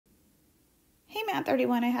Hey, Math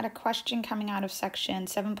 31, I had a question coming out of section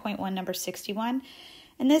 7.1, number 61.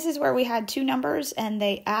 And this is where we had two numbers and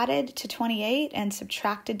they added to 28 and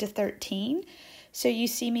subtracted to 13. So you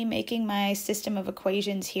see me making my system of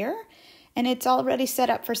equations here. And it's already set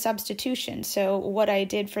up for substitution. So what I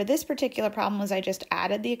did for this particular problem was I just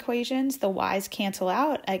added the equations. The y's cancel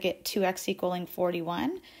out. I get 2x equaling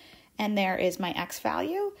 41. And there is my x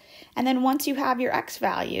value. And then once you have your x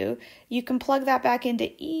value, you can plug that back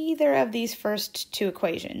into either of these first two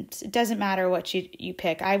equations. It doesn't matter what you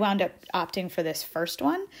pick. I wound up opting for this first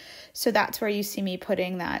one. So that's where you see me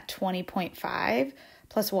putting that 20.5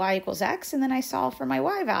 plus y equals x, and then I solve for my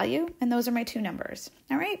y value, and those are my two numbers.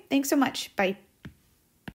 All right, thanks so much. Bye.